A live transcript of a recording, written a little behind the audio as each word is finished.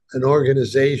an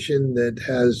organization that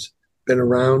has been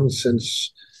around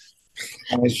since,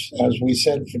 as we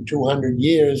said, for 200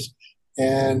 years,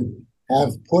 and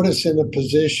have put us in a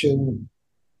position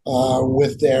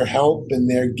with their help and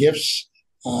their gifts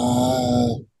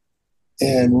and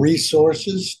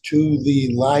resources to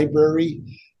the library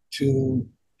to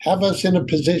have us in a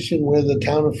position where the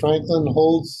town of Franklin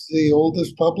holds the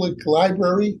oldest public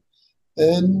library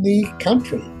in the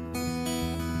country.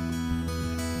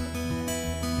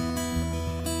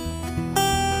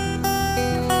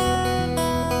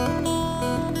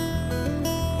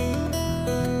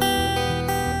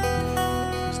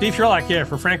 Steve Sherlock here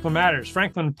for Franklin Matters,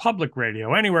 Franklin Public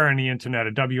Radio, anywhere on the internet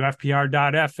at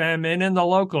WFPR.FM and in the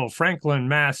local Franklin,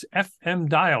 Mass. FM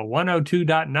dial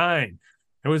 102.9.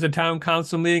 There was a town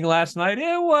council meeting last night.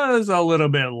 It was a little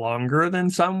bit longer than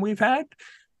some we've had,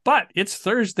 but it's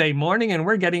Thursday morning and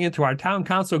we're getting into our town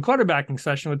council quarterbacking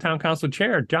session with town council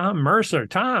chair Tom Mercer.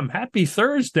 Tom, happy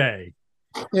Thursday.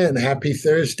 And happy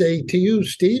Thursday to you,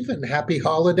 Steve, and happy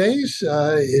holidays.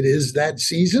 It is that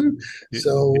season.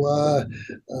 So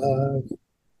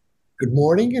good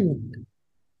morning and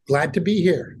glad to be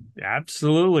here.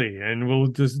 Absolutely. And we'll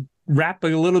just wrap a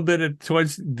little bit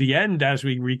towards the end as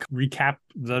we recap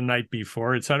the night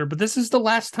before, et cetera. But this is the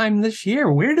last time this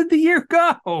year. Where did the year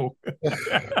go?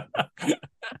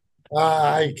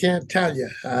 I can't tell you.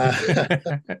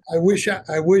 I wish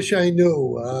I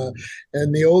knew.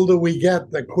 And the older we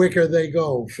get, the quicker they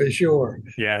go, for sure.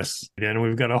 Yes, and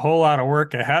we've got a whole lot of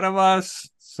work ahead of us.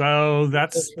 So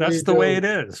that's the way it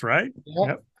is, right?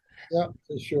 Yep,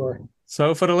 for sure.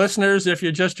 So for the listeners, if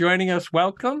you're just joining us,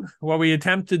 welcome. What we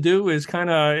attempt to do is kind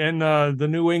of, in the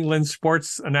New England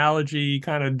sports analogy,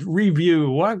 kind of review,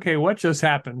 what just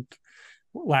happened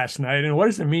last night, and what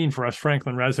does it mean for us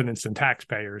Franklin residents and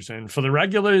taxpayers? And for the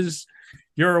regulars,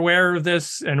 you're aware of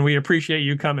this, and we appreciate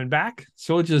you coming back.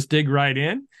 So we'll just dig right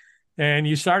in. And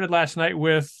you started last night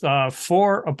with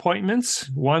 4 appointments,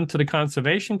 1 to the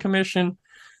Conservation Commission,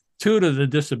 2 to the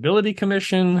Disability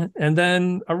Commission, and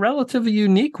then a relatively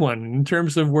unique one in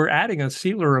terms of we're adding a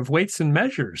sealer of weights and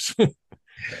measures.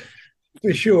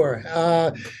 For sure.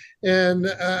 And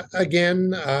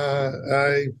again,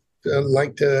 I'd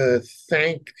like to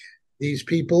thank these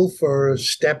people for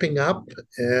stepping up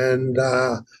and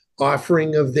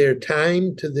offering of their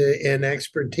time and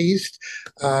expertise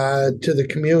to the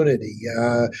community.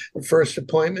 The first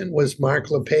appointment was Mark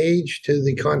LePage to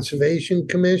the Conservation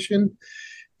Commission.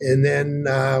 And then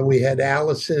we had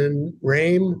Allison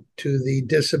Rame to the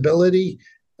Disability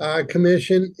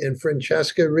Commission and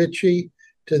Francesca Ritchie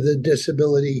to the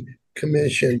Disability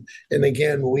Commission. And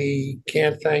again, we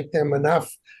can't thank them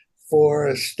enough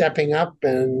for stepping up,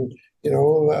 and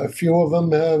a few of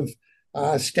them have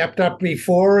stepped up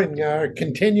before and are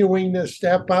continuing to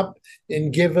step up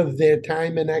and give of their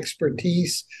time and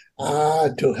expertise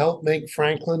to help make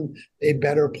Franklin a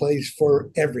better place for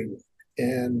everyone.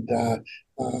 And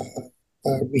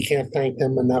we can't thank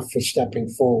them enough for stepping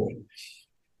forward.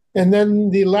 And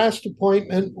then the last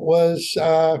appointment was,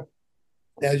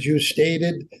 as you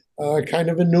stated, kind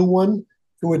of a new one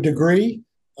to a degree.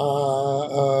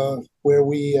 Where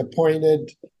we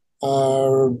appointed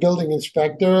our building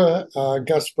inspector,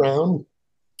 Gus Brown,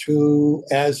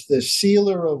 as the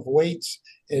sealer of weights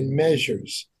and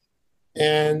measures.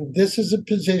 And this is a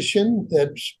position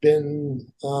that's been,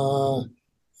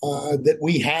 that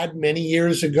we had many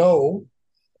years ago.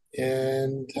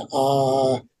 And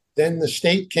then the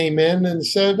state came in and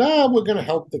said, we're going to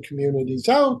help the communities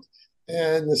out.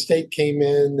 And the state came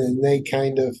in and they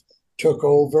kind of took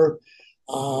over.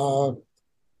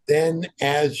 Then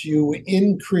as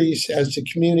the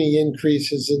community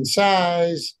increases in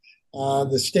size,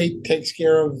 the state takes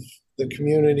care of the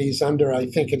communities under, I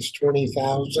think it's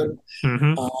 20,000.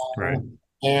 Mm-hmm. Right.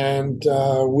 And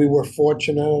we were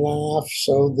fortunate enough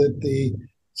so that the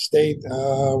state,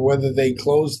 whether they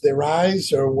closed their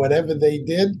eyes or whatever they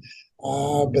did,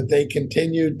 but they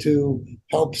continued to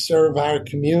help serve our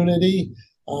community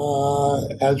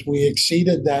as we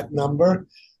exceeded that number.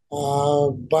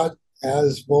 But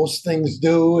as most things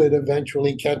do, it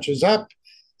eventually catches up,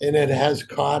 and it has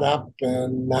caught up,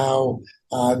 and now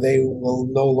they will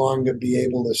no longer be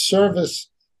able to service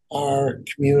our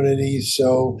community.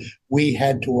 So we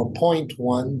had to appoint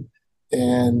one,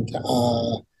 and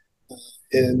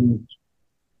in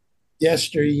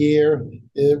yesteryear,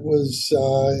 it was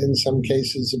in some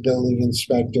cases the building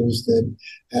inspectors that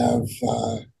have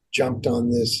jumped on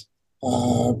this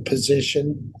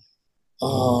position.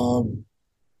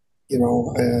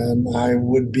 And I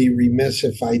would be remiss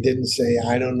if I didn't say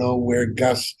I don't know where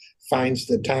Gus finds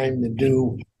the time to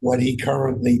do what he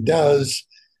currently does,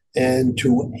 and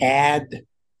to add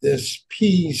this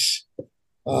piece,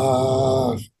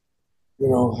 I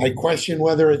question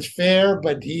whether it's fair,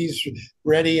 but he's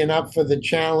ready and up for the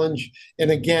challenge.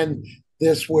 And again,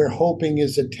 this we're hoping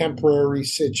is a temporary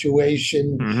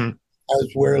situation Mm-hmm. as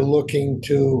we're looking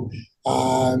to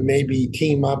maybe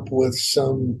team up with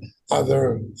some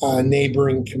other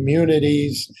neighboring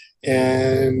communities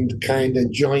and kind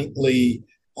of jointly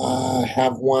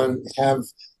have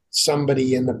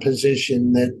somebody in a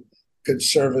position that could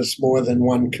service more than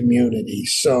one community.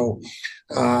 So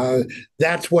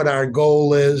that's what our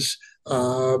goal is.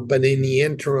 But in the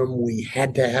interim, we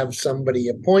had to have somebody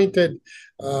appointed.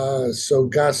 So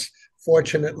Gus,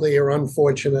 fortunately or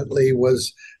unfortunately,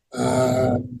 was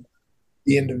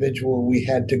the individual we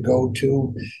had to go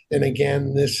to. And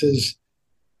again, this is,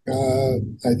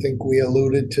 I think we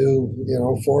alluded to,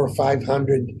 400 or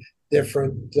 500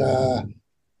 different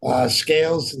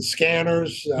scales and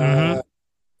scanners Mm-hmm.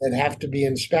 that have to be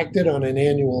inspected on an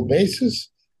annual basis,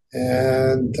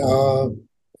 and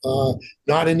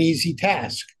not an easy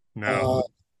task. No.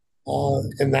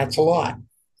 And that's a lot.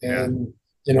 Yeah. And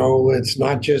it's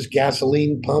not just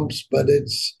gasoline pumps, but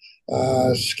it's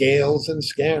scales and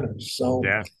scanners. So,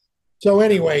 Yeah. so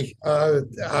anyway,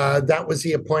 that was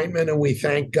the appointment, and we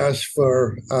thank Gus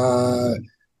for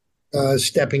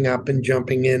stepping up and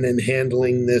jumping in and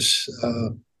handling this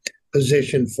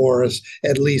position for us,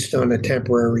 at least on a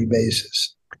temporary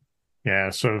basis. Yeah.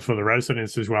 So for the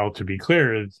residents as well, to be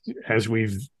clear, as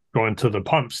we've gone to the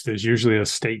pumps, there's usually a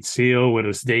state seal with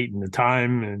a date and the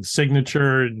time and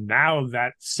signature. Now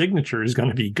that signature is going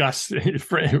to be Gus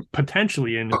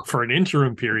potentially for an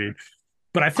interim period.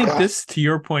 But I think this, to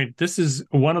your point, this is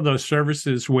one of those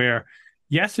services where,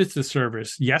 yes, it's a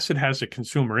service. Yes, it has a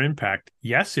consumer impact.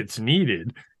 Yes, it's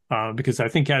needed. Because I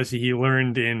think, as he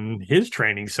learned in his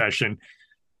training session,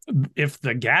 if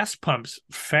the gas pumps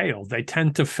fail, they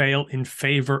tend to fail in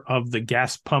favor of the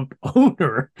gas pump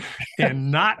owner and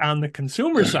not on the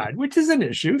consumer side, which is an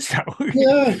issue. So,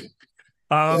 Yeah.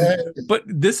 But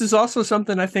this is also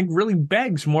something I think really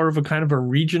begs more of a kind of a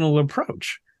regional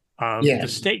approach. The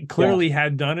state clearly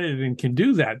had done it and can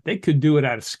do that. They could do it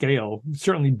at a scale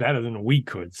certainly better than we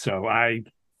could. So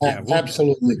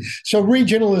absolutely. So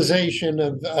regionalization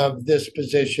of this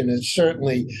position is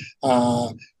certainly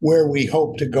where we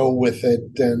hope to go with it.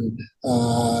 And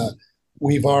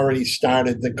we've already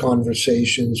started the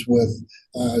conversations with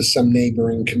some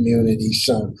neighboring communities.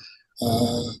 So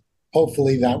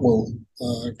hopefully that will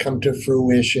come to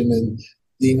fruition in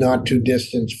the not too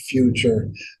distant future,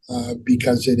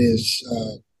 because it is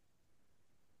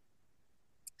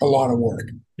a lot of work.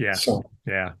 Yeah. So,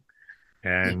 yeah.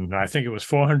 And I think it was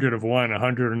 400 of one,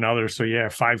 100 another. So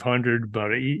 500, but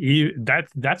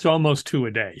that's almost 2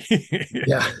 a day.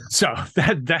 Yeah. So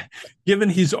that given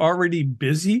he's already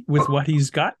busy with what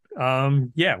he's got,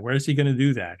 where's he going to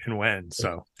do that and when?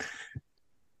 So,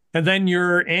 and then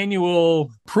your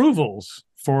annual approvals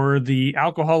for the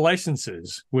alcohol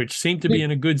licenses, which seem to be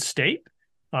in a good state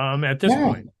at this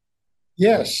point.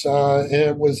 Yes,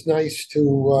 it was nice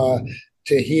to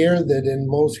hear that in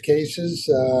most cases.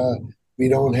 We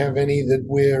don't have any that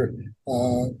we're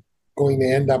going to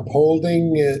end up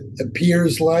holding. It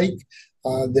appears like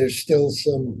there's still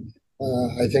some,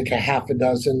 I think, a half a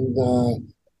dozen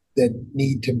that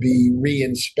need to be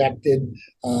re-inspected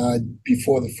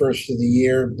before the first of the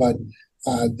year, but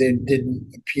there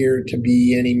didn't appear to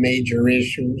be any major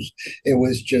issues. It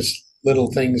was just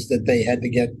little things that they had to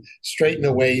get straightened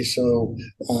away. So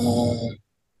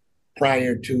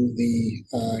prior to the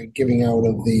giving out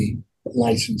of the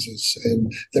licenses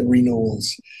and the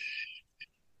renewals.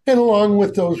 And along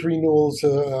with those renewals,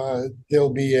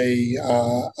 there'll be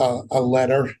a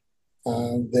letter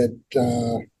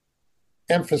that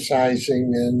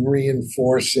emphasizing and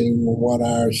reinforcing what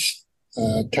our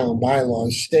town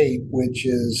bylaws state, which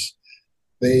is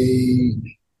an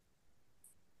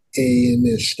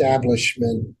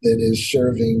establishment that is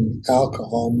serving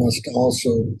alcohol must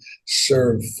also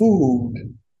serve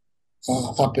food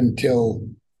up until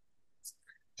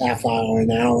half hour,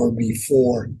 an hour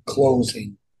before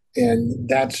closing. And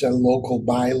that's a local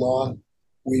bylaw.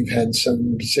 We've had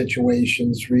some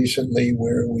situations recently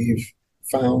where we've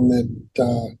found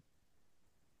that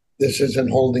this isn't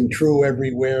holding true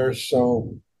everywhere.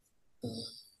 So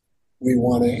we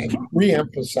want to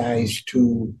reemphasize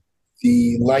to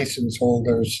the license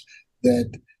holders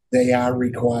that they are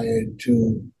required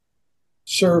to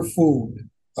serve food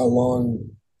along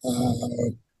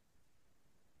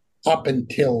up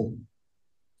until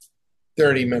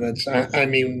 30 minutes. I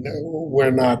mean,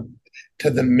 we're not to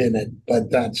the minute,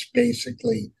 but that's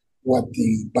basically what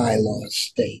the bylaw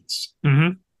states.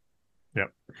 Mm-hmm.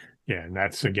 Yep. Yeah, and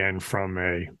that's again from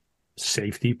a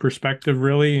safety perspective,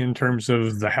 really, in terms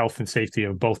of the health and safety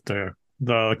of both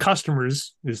the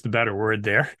customers is the better word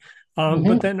there. But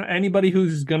Mhm. then anybody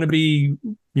who's going to be,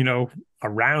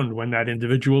 around when that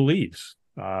individual leaves,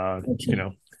 That's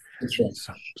right. That's right. It's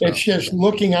so just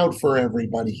looking out for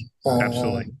everybody.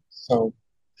 absolutely. So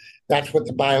that's what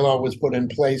the bylaw was put in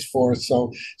place for.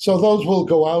 So those will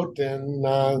go out, and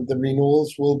the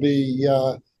renewals will be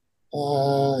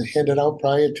handed out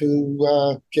prior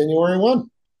to January 1.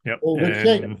 Yep. In good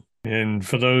shape. And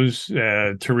for those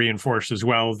to reinforce as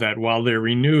well that while they're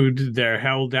renewed, they're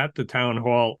held at the town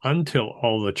hall until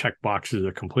all the check boxes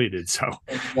are completed. So,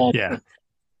 yeah, Exactly.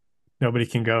 nobody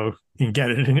can go and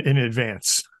get it in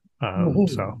advance. So,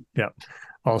 Mhm. yeah,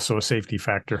 also a safety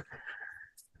factor.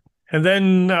 And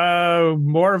then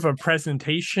more of a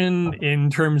presentation in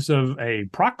terms of a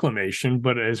proclamation,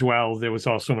 but as well, there was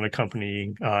also an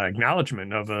accompanying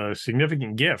acknowledgement of a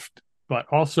significant gift, but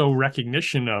also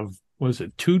recognition of, was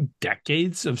it 2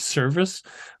 decades of service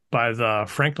by the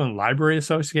Franklin Library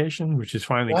Association, which is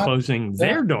finally Not, closing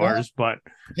their not, not, doors, but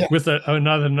yeah, with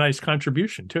another nice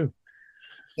contribution too.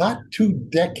 not 2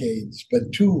 decades,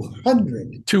 but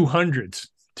 200, 200s,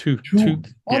 yeah,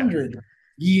 200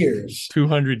 years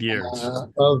 200 years.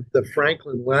 of the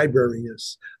Franklin Library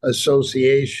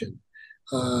Association.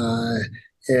 Uh,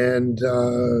 and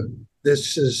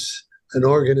this is an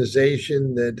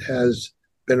organization that has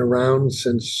been around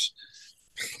since,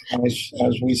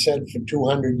 as we said, for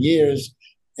 200 years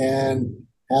and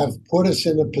have put us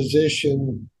in a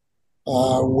position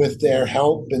with their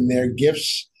help and their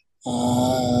gifts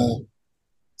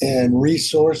and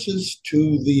resources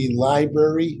to the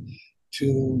library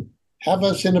to have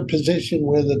us in a position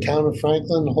where the town of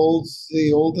Franklin holds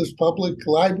the oldest public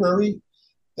library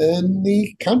in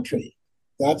the country.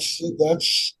 That's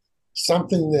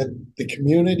something that the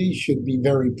community should be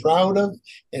very proud of,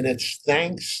 and it's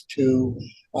thanks to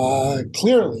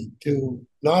clearly to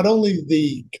not only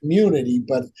the community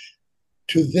but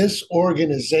to this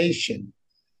organization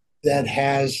that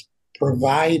has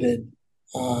provided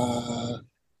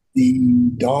the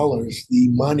dollars, the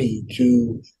money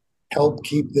to help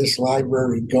keep this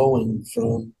library going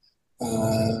from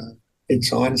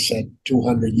its onset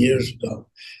 200 years ago.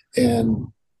 And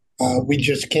we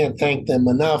just can't thank them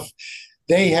enough.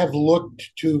 They have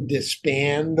looked to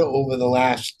disband over the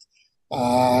last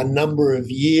number of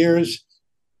years,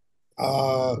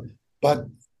 but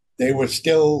they were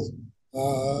still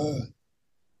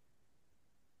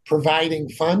providing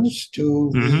funds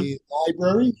to Mm-hmm. the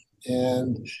library.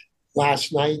 And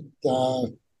last night,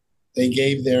 they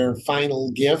gave their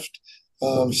final gift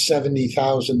of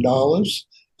 $70,000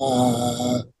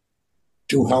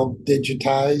 to help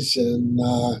digitize and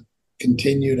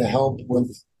continue to help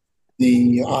with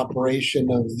the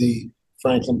operation of the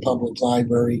Franklin Public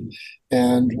Library.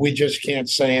 And we just can't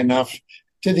say enough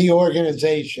to the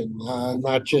organization,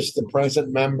 not just the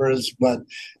present members, but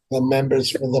the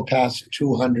members for the past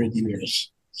 200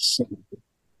 years. So,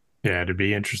 Yeah, it'd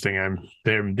be interesting.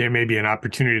 There may be an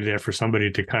opportunity there for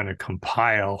somebody to kind of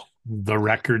compile the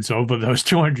records over those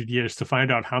 200 years to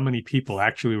find out how many people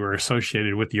actually were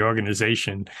associated with the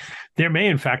organization. There may,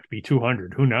 in fact, be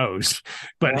 200. Who knows?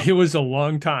 But yeah. it was a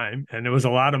long time, and it was a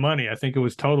lot of money. I think it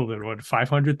was totaled at, what,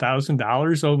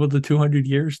 $500,000 over the 200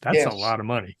 years? That's a Yes. lot of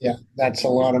money. Yeah, that's a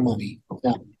lot of money.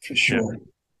 Yeah, for Yeah. sure.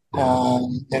 Yeah.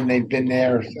 And they've been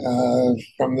there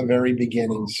from the very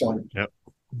beginning. So Yep.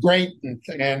 great,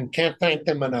 and can't thank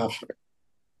them enough.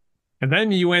 And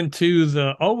then you went to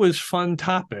the always fun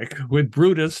topic with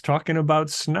Brutus talking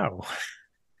about snow.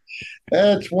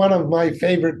 It's one of my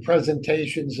favorite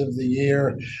presentations of the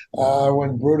year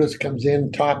when Brutus comes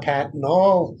in, top hat and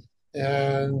all,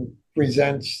 and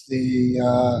presents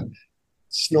the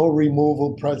snow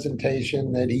removal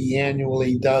presentation that he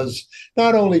annually does,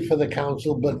 not only for the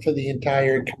council, but for the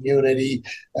entire community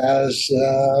as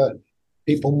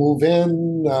people move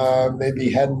in, maybe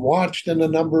hadn't watched in a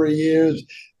number of years.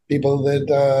 People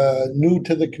that new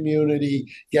to the community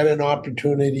get an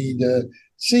opportunity to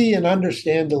see and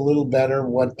understand a little better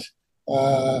what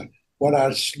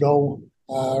our snow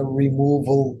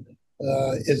removal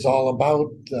is all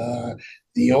about,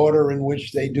 the order in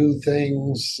which they do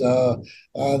things,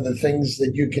 the things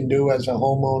that you can do as a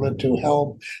homeowner to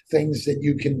help, things that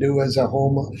you can do as a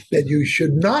homeowner that you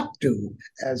should not do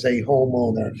as a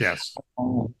homeowner. Yes.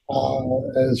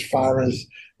 As far as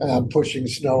pushing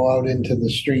snow out into the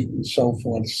street and so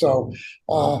forth. So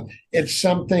it's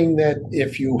something that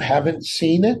if you haven't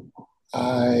seen it,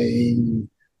 I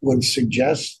would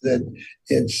suggest that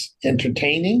it's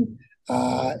entertaining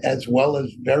as well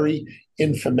as very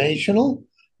informational.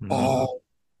 Mm-hmm.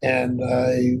 And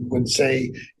I would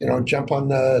say, jump on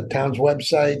the town's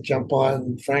website, jump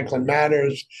on Franklin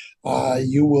Matters.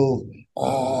 You will,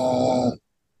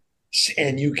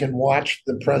 and you can watch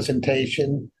the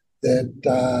presentation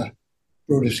that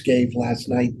Brutus gave last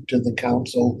night to the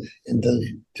council and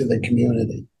to the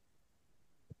community.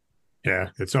 Yeah,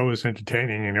 it's always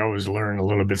entertaining, and you always learn a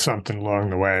little bit something along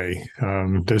the way.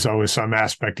 There's always some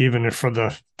aspect, even if for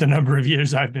the number of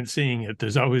years I've been seeing it,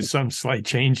 there's always some slight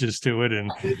changes to it.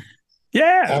 And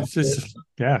it's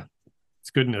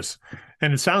goodness.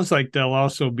 And it sounds like there'll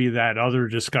also be that other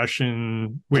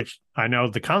discussion, which I know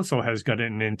the council has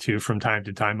gotten into from time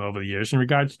to time over the years in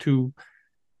regards to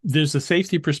there's a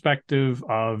safety perspective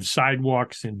of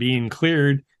sidewalks and being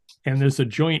cleared. And there's a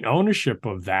joint ownership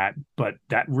of that, but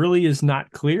that really is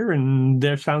not clear. And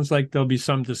there sounds like there'll be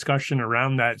some discussion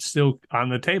around that still on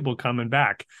the table coming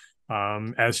back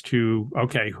as to,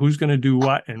 okay, who's going to do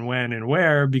what and when and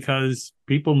where, because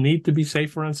people need to be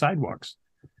safer on sidewalks.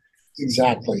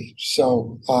 Exactly.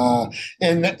 So,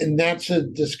 and that's a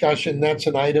discussion. That's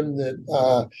an item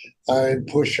that I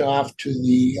push off to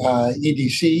the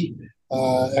EDC,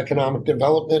 Economic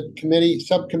Development Committee,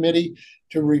 subcommittee,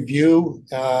 to review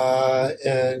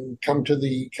and come to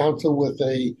the council with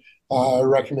a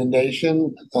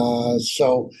recommendation.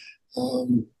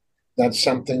 That's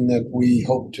something that we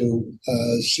hope to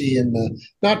see in the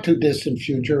not too distant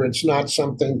future. It's not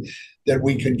something that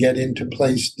we could get into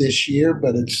place this year,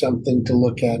 but it's something to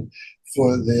look at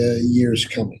for the years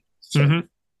coming. So.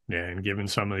 Mm-hmm. Yeah, and given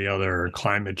some of the other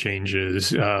climate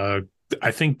changes,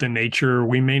 I think the nature,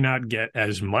 we may not get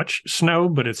as much snow,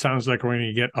 but it sounds like we're going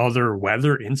to get other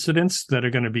weather incidents that are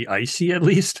going to be icy at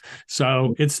least.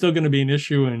 So it's still going to be an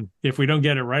issue. And if we don't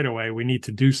get it right away, we need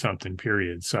to do something,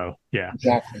 period. So yeah,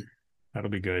 exactly. That'll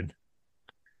be good.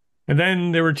 And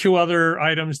then there were two other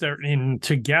items that in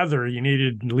together you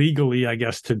needed legally, I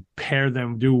guess, to pair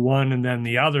them, do one and then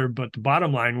the other. But the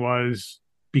bottom line was,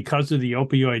 because of the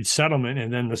opioid settlement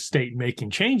and then the state making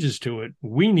changes to it,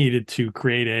 we needed to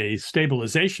create a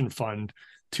stabilization fund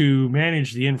to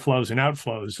manage the inflows and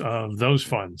outflows of those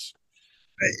funds.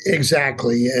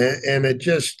 Exactly. And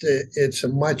it's a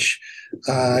much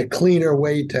cleaner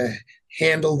way to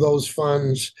handle those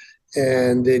funds.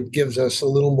 And it gives us a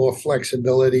little more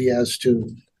flexibility as to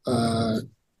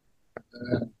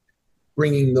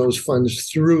bringing those funds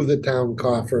through the town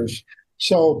coffers.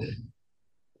 So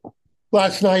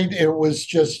last night, it was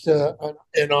just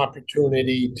an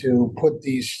opportunity to put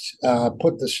the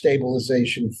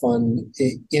stabilization fund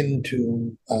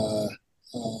into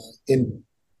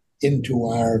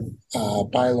our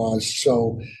bylaws,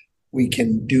 so we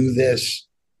can do this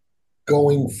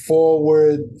going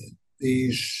forward.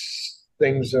 These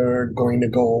things are going to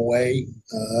go away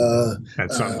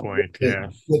at some point.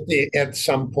 At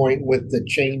some point, with the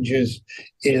changes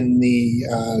in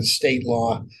the state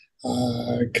law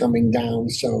coming down.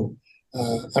 So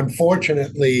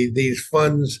unfortunately, these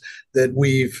funds that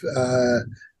we've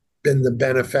been the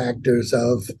benefactors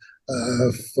of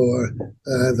for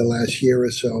the last year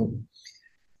or so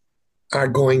are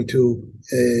going to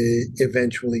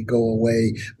eventually go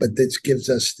away. But this gives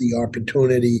us the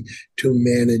opportunity to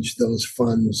manage those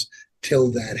funds till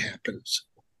that happens.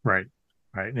 Right.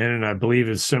 Right. And I believe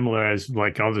it's similar as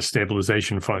like all the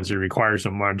stabilization funds. It requires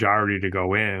a majority to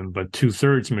go in, but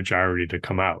 2/3 majority to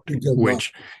come out,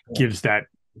 which gives that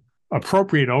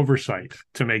appropriate oversight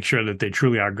to make sure that they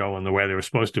truly are going the way they were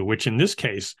supposed to, which in this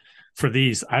case, for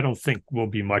these, I don't think will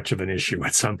be much of an issue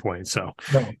at some point. So,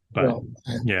 I would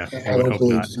hope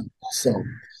not. So,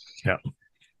 yeah.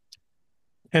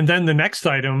 And then the next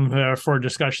item for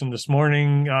discussion this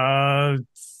morning,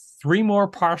 3 more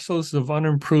parcels of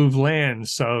unimproved land.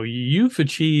 So you've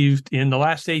achieved in the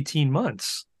last 18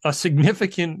 months a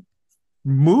significant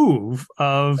move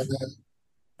of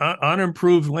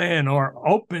unimproved land or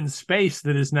open space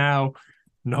that is now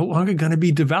no longer going to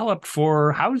be developed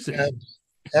for housing.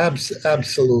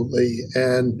 Absolutely.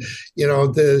 And,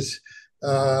 there's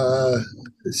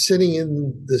sitting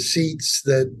in the seats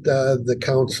that the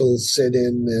council sit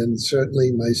in, and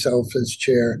certainly myself as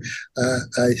chair,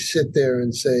 I sit there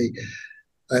and say,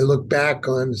 I look back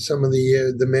on some of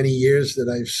the many years that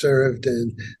I've served,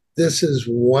 and this is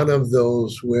one of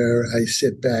those where I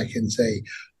sit back and say,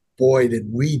 boy,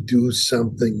 did we do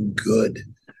something good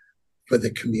for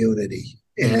the community.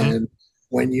 Mm-hmm. And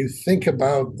when you think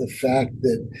about the fact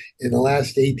that in the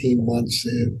last 18 months,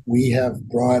 we have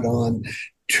brought on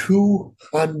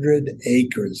 200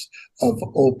 acres of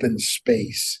open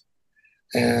space.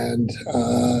 And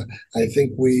I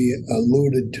think we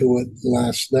alluded to it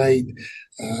last night.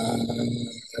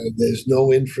 There's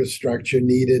no infrastructure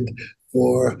needed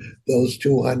for those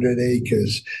 200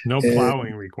 acres. No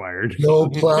plowing required. No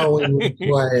plowing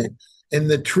required. And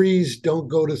the trees don't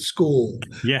go to school.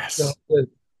 Yes. So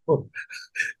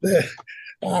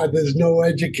there's no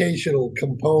educational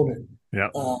component. Yeah.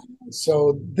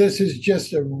 So this is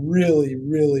just a really,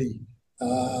 really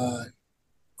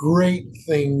great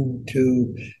thing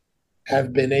to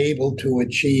have been able to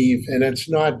achieve. And it's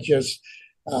not just,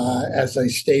 as I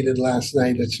stated last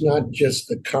night, it's not just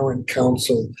the current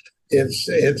council. It's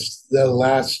the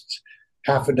last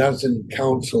half a dozen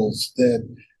councils that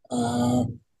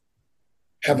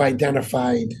have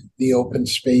identified the open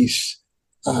space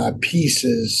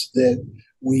pieces that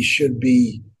we should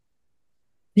be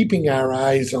keeping our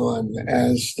eyes on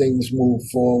as things move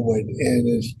forward. And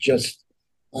it's just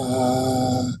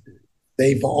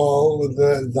they've all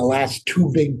the last two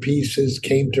big pieces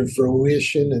came to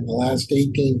fruition in the last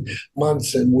 18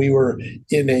 months, and we were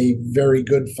in a very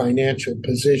good financial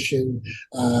position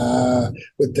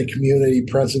with the Community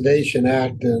Preservation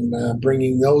Act and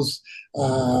bringing those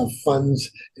funds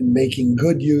and making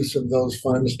good use of those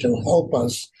funds to help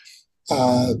us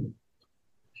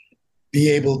be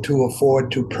able to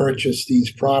afford to purchase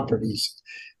these properties.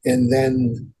 And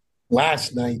then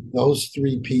last night, those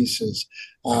three pieces,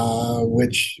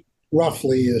 which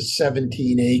roughly is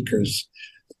 17 acres,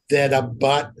 that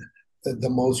abut the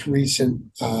most recent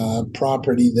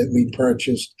property that we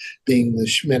purchased, being the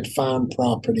Schmidt Farm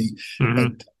property. Mm-hmm.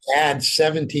 But add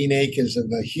 17 acres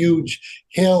of a huge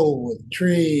hill with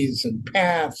trees and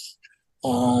paths.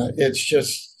 It's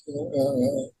just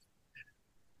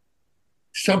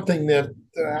something that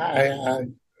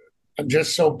I'm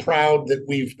just so proud that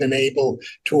we've been able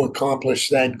to accomplish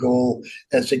that goal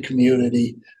as a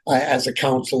community, as a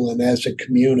council, and as a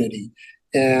community.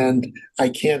 And I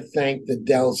can't thank the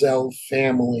Dalzell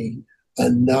family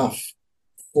enough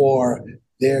for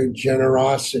their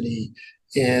generosity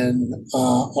in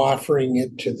offering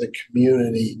it to the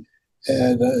community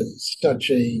at such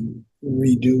a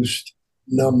reduced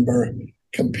number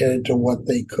compared to what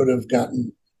they could have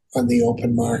gotten on the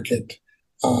open market.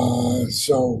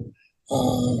 So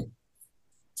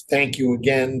thank you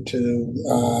again to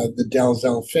the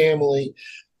Dalzell family,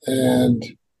 and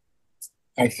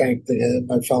I thank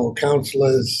my fellow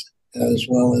councilors as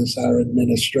well as our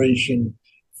administration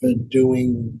for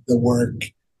doing the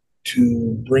work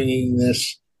to bringing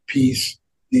this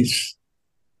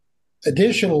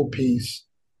additional piece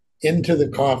into the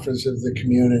coffers of the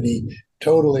community,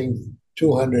 totaling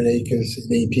 200 acres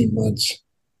in 18 months.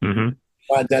 Mm-hmm.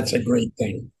 But that's a great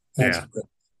thing.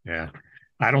 Yeah.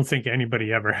 I don't think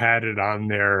anybody ever had it on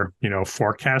their,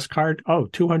 forecast card. Oh,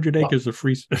 200 acres of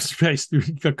free space to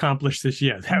accomplish this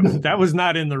year. That was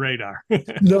not in the radar.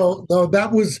 No,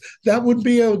 that would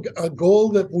be a goal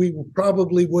that we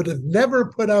probably would have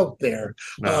never put out there.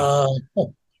 No.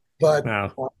 But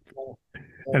no.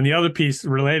 And the other piece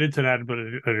related to that, but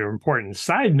an important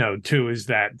side note too, is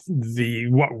that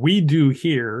what we do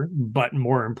here, but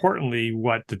more importantly,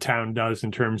 what the town does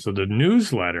in terms of the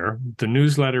newsletter. The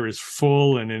newsletter is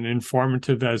full and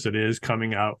informative as it is,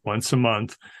 coming out once a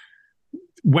month.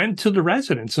 Went to the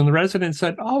residents, and the residents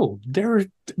said, "Oh,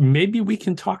 maybe we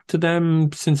can talk to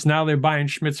them since now they're buying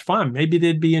Schmidt's Farm. Maybe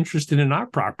they'd be interested in our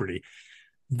property."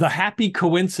 The happy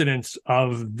coincidence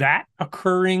of that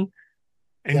occurring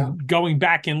and going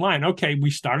back in line. Okay,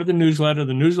 we started the newsletter.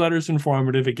 The newsletter is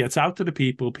informative. It gets out to the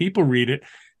people. People read it.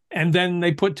 And then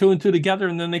they put two and two together,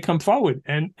 and then they come forward.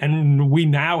 And we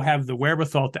now have the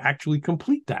wherewithal to actually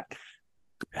complete that.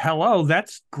 Hello,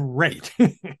 that's great.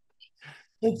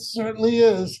 It certainly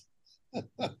is.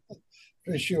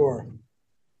 For sure.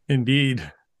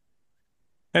 Indeed.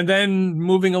 And then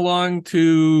moving along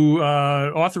to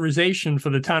authorization for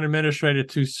the town administrator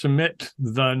to submit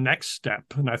the next step.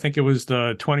 And I think it was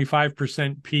the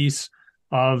 25% piece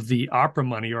of the ARPA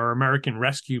money, or American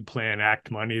Rescue Plan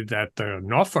Act money, that the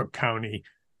Norfolk County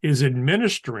is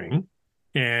administering.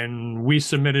 And we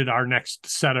submitted our next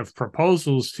set of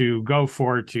proposals to go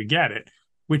for to get it,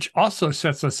 which also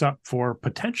sets us up for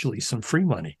potentially some free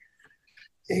money.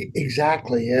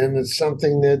 Exactly, and it's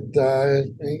something that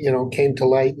came to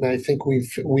light, and I think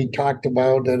we talked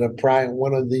about at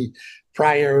one of the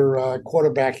prior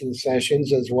quarterbacking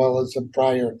sessions, as well as a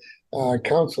prior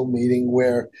council meeting,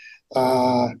 where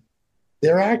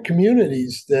there are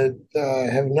communities that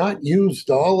have not used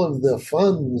all of the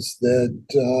funds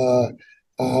that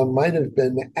might have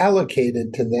been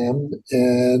allocated to them,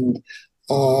 and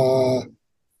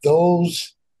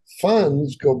those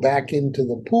funds go back into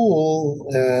the pool,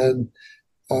 and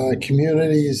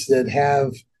communities that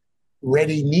have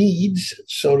ready needs,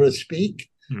 so to speak,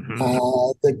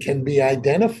 that can be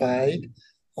identified,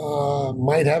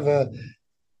 might have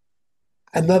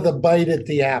another bite at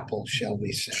the apple, shall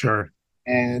we say. Sure.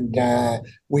 And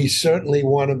we certainly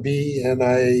want to be, and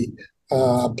I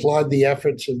applaud the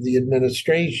efforts of the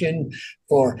administration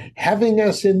for having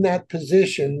us in that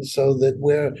position so that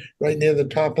we're right near the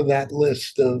top of that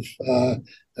list of,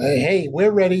 hey,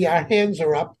 we're ready, our hands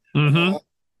are up, Mm-hmm.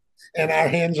 and our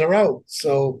hands are out.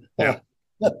 So Yeah.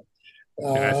 And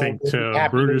I think we'll be to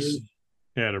happy Brutus,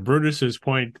 to Brutus's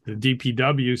point, the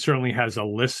DPW certainly has a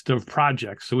list of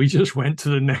projects. So we just went to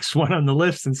the next one on the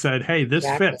list and said, "Hey, this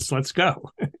exactly. fits. Let's go."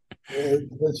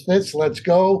 This fits. Let's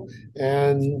go.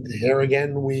 And here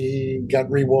again, we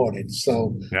got rewarded.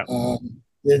 So Yeah.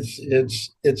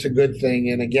 It's a good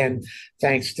thing. And again,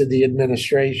 thanks to the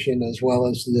administration as well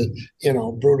as the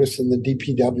Brutus and the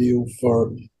DPW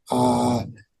for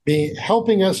be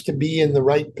helping us to be in the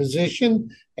right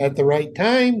position at the right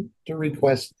time to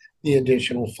request the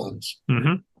additional funds.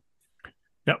 Mm-hmm.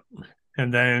 Yep.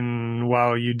 And then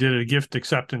while you did a gift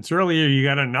acceptance earlier, you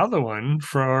got another one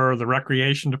for the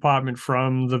recreation department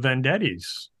from the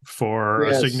Vendettis for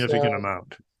a significant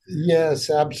amount.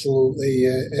 Yes, absolutely.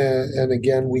 And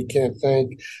again, we can't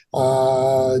thank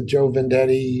Joe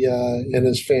Vendetti and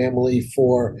his family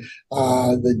for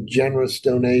the generous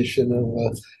donation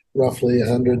of roughly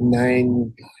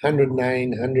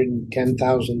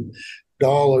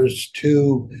 $110,000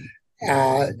 to,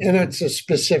 and it's a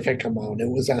specific amount. It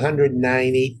was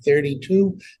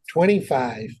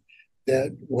 109,832.25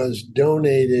 that was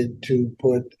donated to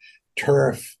put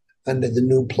turf under the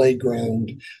new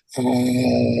playground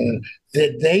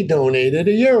that they donated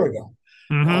a year ago.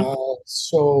 Mm-hmm.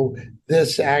 So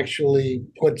this actually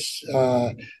puts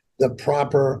the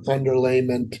proper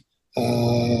underlayment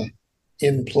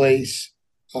in place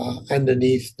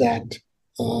underneath that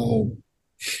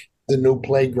the new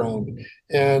playground.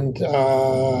 And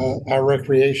our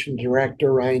recreation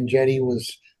director, Ryan Jetty,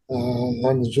 was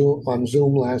on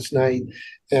Zoom last night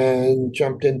and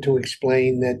jumped in to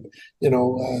explain that,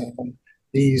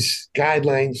 these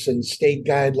guidelines and state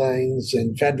guidelines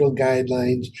and federal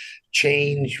guidelines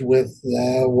change with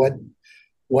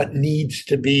what needs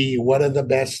to be, what are the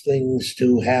best things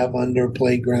to have under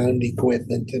playground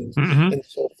equipment and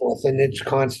so forth. And it's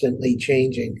constantly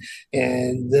changing.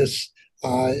 And this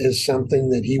is something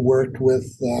that he worked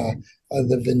with the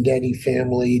Vendetti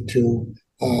family to.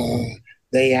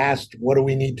 They asked, "What do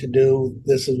we need to do?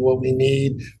 This is what we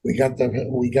need." We got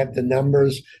the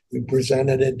numbers. We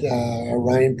presented it.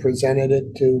 Ryan presented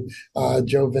it to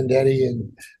Joe Vendetti,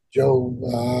 and Joe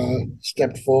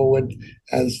stepped forward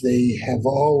as they have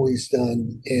always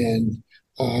done and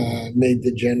made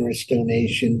the generous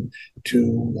donation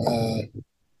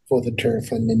for the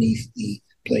turf underneath the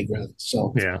playground.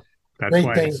 So yeah, that's great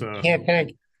why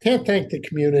thing. Can't thank the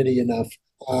community enough.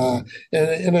 And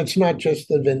it's not just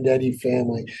the Vendetti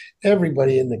family,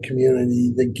 everybody in the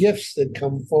community, the gifts that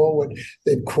come forward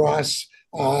that cross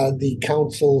the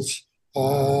council's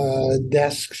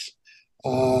desks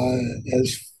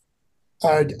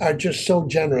are just so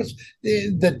generous.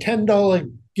 The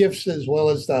 $10 gifts as well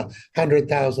as the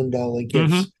 $100,000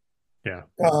 gifts. Mm-hmm. Yeah.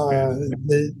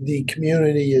 The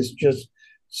community is just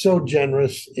so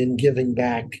generous in giving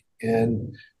back,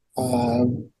 and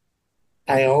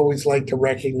I always like to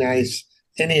recognize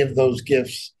any of those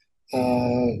gifts,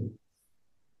 both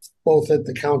at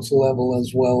the council level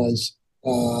as well as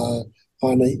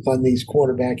on these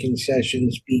quarterbacking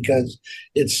sessions, because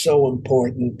it's so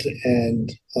important,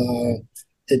 and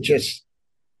it just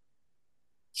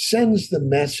sends the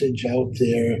message out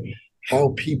there how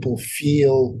people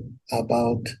feel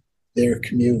about their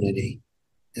community,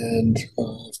 and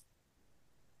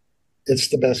it's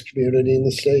the best community in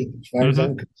the state as far as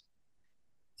I'm concerned.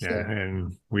 Yeah,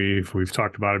 and we've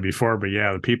talked about it before, but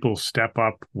yeah, the people step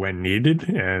up when needed,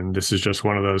 and this is just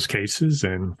one of those cases,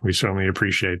 and we certainly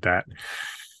appreciate that.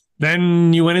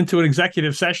 Then you went into an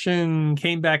executive session,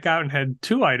 came back out and had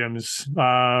two items,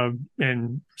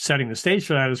 and setting the stage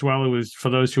for that as well. It was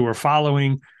for those who were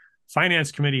following.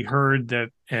 Finance Committee heard that,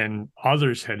 and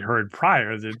others had heard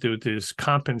prior, that there was this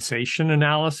compensation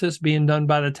analysis being done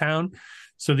by the town.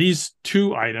 So these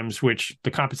two items, which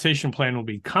the compensation plan will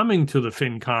be coming to the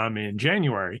FinCom in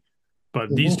January,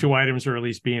 but these two items are at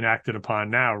least being acted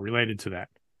upon now related to that.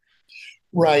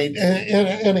 Right.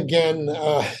 And again,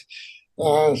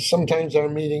 sometimes our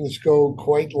meetings go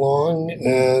quite long,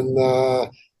 and,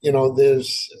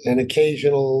 there's an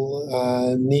occasional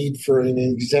need for an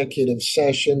executive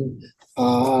session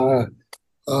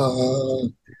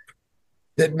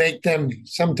that make them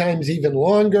sometimes even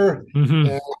longer.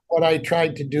 Mm-hmm. What I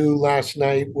tried to do last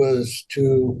night was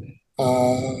to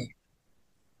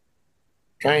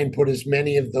try and put as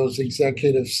many of those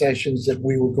executive sessions that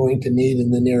we were going to need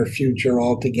in the near future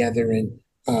all together and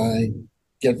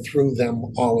get through them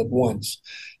all at once.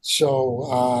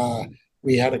 So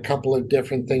we had a couple of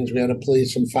different things. We had a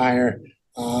police and fire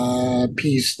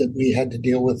piece that we had to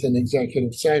deal with in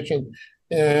executive session.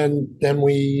 And then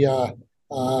we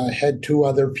had two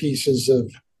other pieces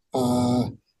of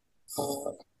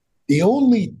the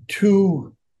only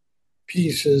two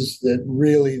pieces that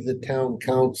really the town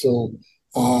council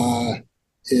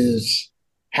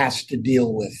has to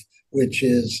deal with, which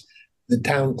is the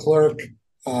town clerk,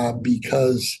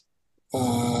 because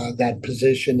that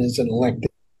position is an elected,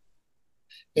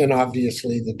 and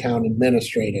obviously the town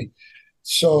administrator.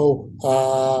 So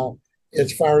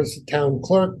as far as the town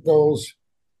clerk goes,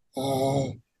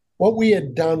 what we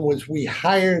had done was we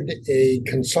hired a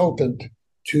consultant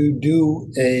to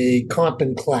do a comp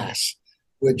and class,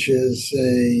 which is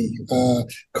a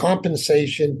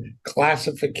compensation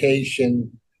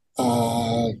classification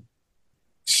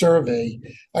survey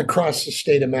across the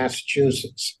state of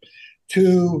Massachusetts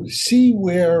to see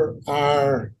where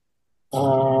our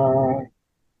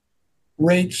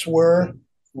rates were,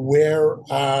 where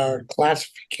our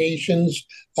classifications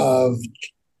of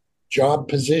job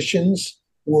positions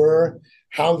were,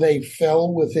 how they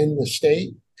fell within the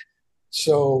state.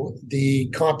 So the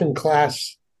comp and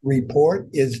class report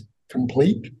is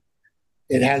complete.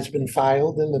 It has been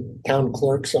filed in the town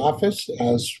clerk's office,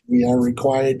 as we are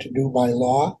required to do by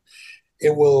law.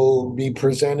 It will be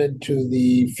presented to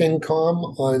the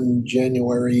FinCom on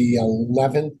January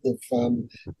 11th, if I'm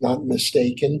not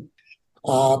mistaken.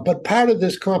 But part of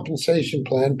this compensation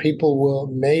plan, people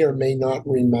may or may not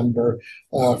remember,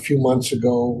 a few months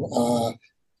ago,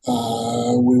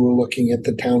 we were looking at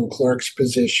the town clerk's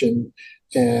position,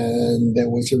 and there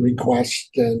was a request,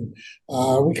 and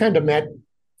we kind of met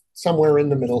somewhere in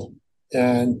the middle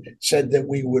and said that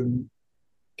we would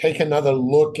take another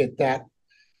look at that.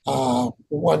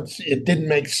 Once it didn't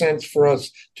make sense for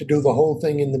us to do the whole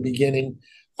thing in the beginning,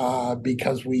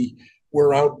 because we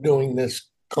were out doing this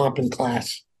comp and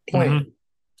class plan. Mm-hmm.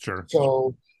 Sure.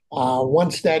 So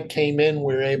once that came in,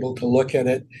 we were able to look at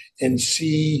it and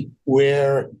see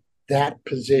where that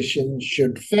position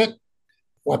should fit,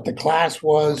 what the class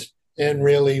was, and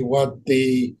really what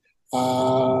the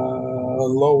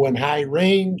low and high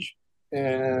range,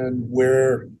 and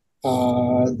where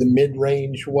the mid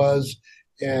range was.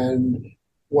 And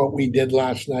what we did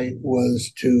last night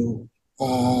was to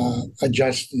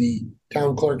adjust the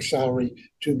town clerk's salary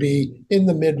to be in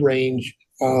the mid range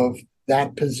of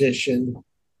that position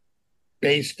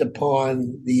based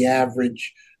upon the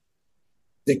average,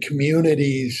 the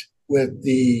communities with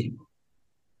the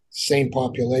same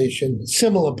population,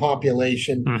 similar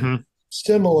population, mm-hmm.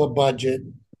 similar budget.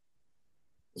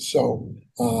 So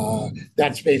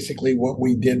that's basically what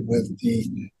we did with the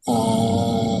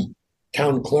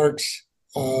town clerk's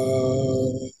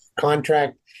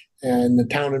contract and the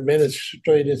town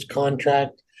administrator's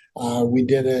contract. We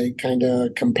did a kind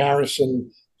of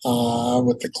comparison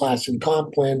with the class and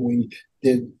comp plan. We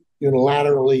did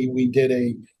unilaterally, we did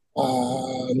a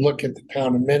look at the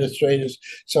town administrators.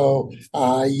 So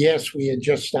yes, we had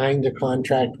just signed a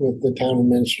contract with the town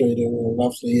administrator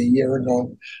roughly a year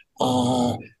ago.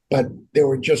 But there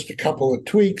were just a couple of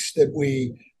tweaks that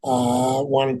we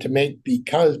wanted to make,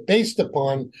 because based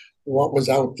upon what was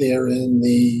out there in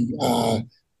the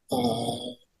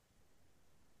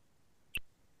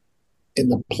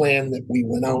plan that we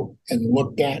went out and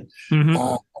looked at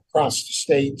mm-hmm. Across the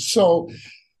state. So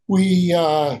we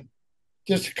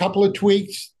just a couple of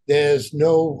tweaks. There was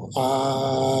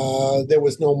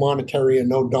no monetary or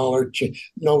no dollar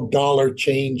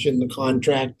change in the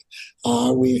contract.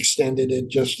 We extended it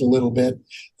just a little bit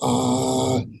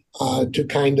to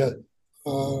kind of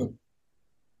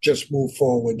just move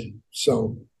forward.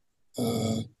 So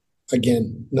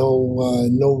again,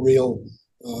 no real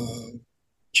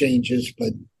changes,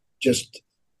 but just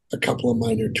a couple of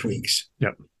minor tweaks.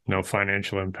 Yep. No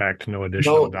financial impact, no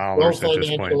additional dollars at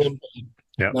this point. Impact.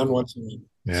 Yep. None whatsoever.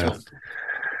 Yeah. So.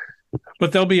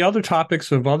 But there'll be other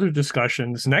topics of other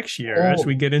discussions next year as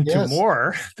we get into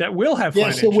more that will have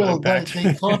financial impact.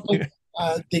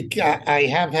 I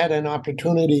have had an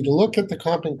opportunity to look at the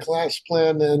comp and class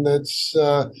plan, and it's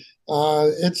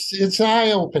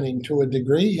eye-opening to a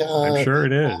degree. I'm sure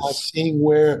it is. Seeing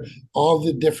where all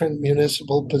the different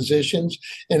municipal positions,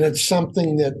 and it's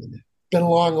something that's been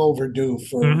long overdue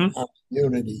for our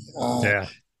community.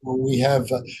 We have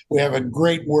a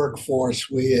great workforce.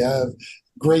 We have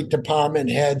great department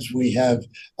heads. We have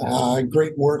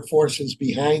great workforces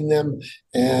behind them,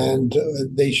 and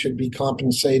they should be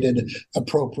compensated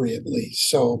appropriately.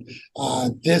 So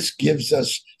this gives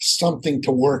us something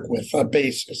to work with, a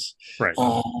basis. Right.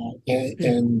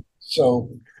 And so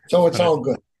it's all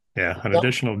good. Yeah, an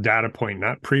additional data point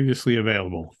not previously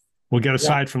available. We'll get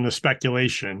aside from the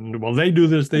speculation. Well, they do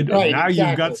this, they do. Right, now exactly.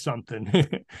 You've got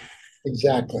something.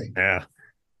 Exactly. Yeah.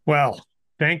 Well,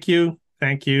 thank you.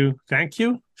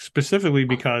 Specifically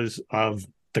because of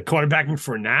the quarterbacking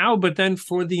for now, but then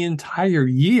for the entire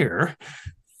year.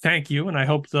 Thank you. And I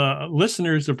hope the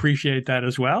listeners appreciate that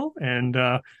as well. And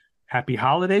happy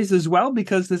holidays as well,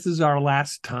 because this is our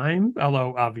last time.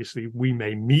 Although obviously we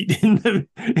may meet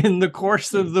in the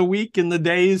course of the week, in the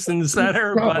days and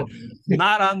cetera, but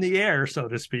not on the air, so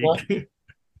to speak. Well,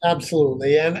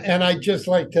 absolutely. And I'd just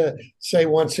like to say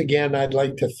once again, I'd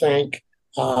like to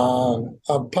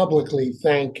publicly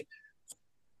thank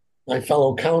my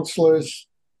fellow counselors,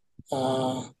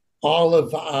 all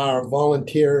of our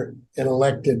volunteer and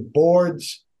elected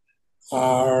boards,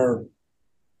 our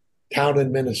town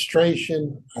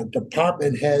administration, our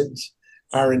department heads,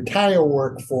 our entire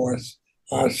workforce,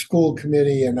 our school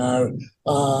committee, and our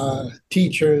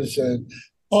teachers, and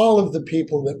all of the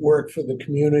people that work for the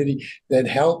community that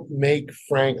help make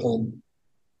Franklin,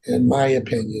 in my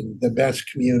opinion, the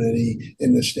best community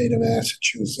in the state of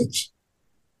Massachusetts.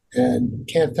 And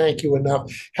can't thank you enough.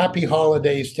 Happy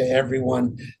holidays to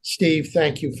everyone. Steve,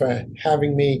 thank you for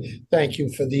having me. Thank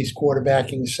you for these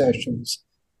quarterbacking sessions.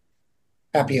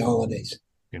 Happy holidays.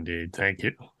 Indeed. Thank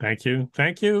you.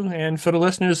 And for the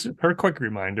listeners, a quick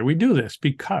reminder, we do this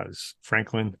because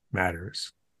Franklin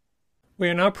matters. We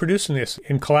are now producing this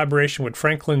in collaboration with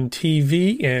Franklin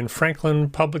TV and Franklin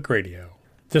Public Radio.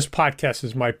 This podcast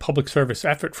is my public service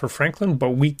effort for Franklin,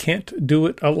 but we can't do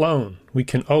it alone. We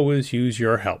can always use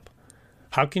your help.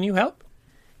 How can you help?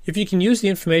 If you can use the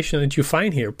information that you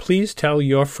find here, please tell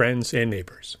your friends and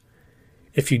neighbors.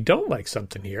 If you don't like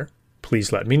something here,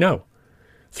 please let me know.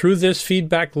 Through this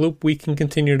feedback loop, we can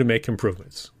continue to make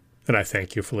improvements. And I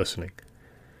thank you for listening.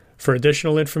 For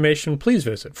additional information, please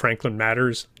visit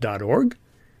franklinmatters.org.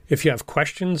 If you have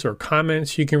questions or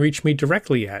comments, you can reach me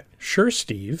directly at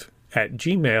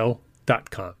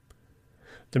suresteve@gmail.com.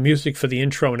 The music for the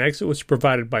intro and exit was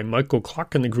provided by Michael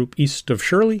Clark and the group East of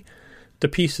Shirley. The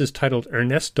piece is titled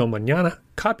Ernesto Mañana,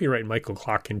 copyright Michael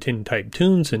Clark and Tintype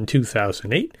Tunes in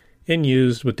 2008, and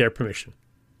used with their permission.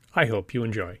 I hope you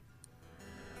enjoy.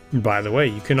 And by the way,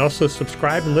 you can also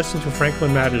subscribe and listen to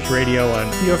Franklin Matters Radio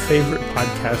on your favorite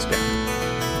podcast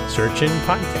app. Search in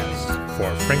podcasts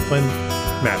for Franklin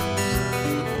Matters.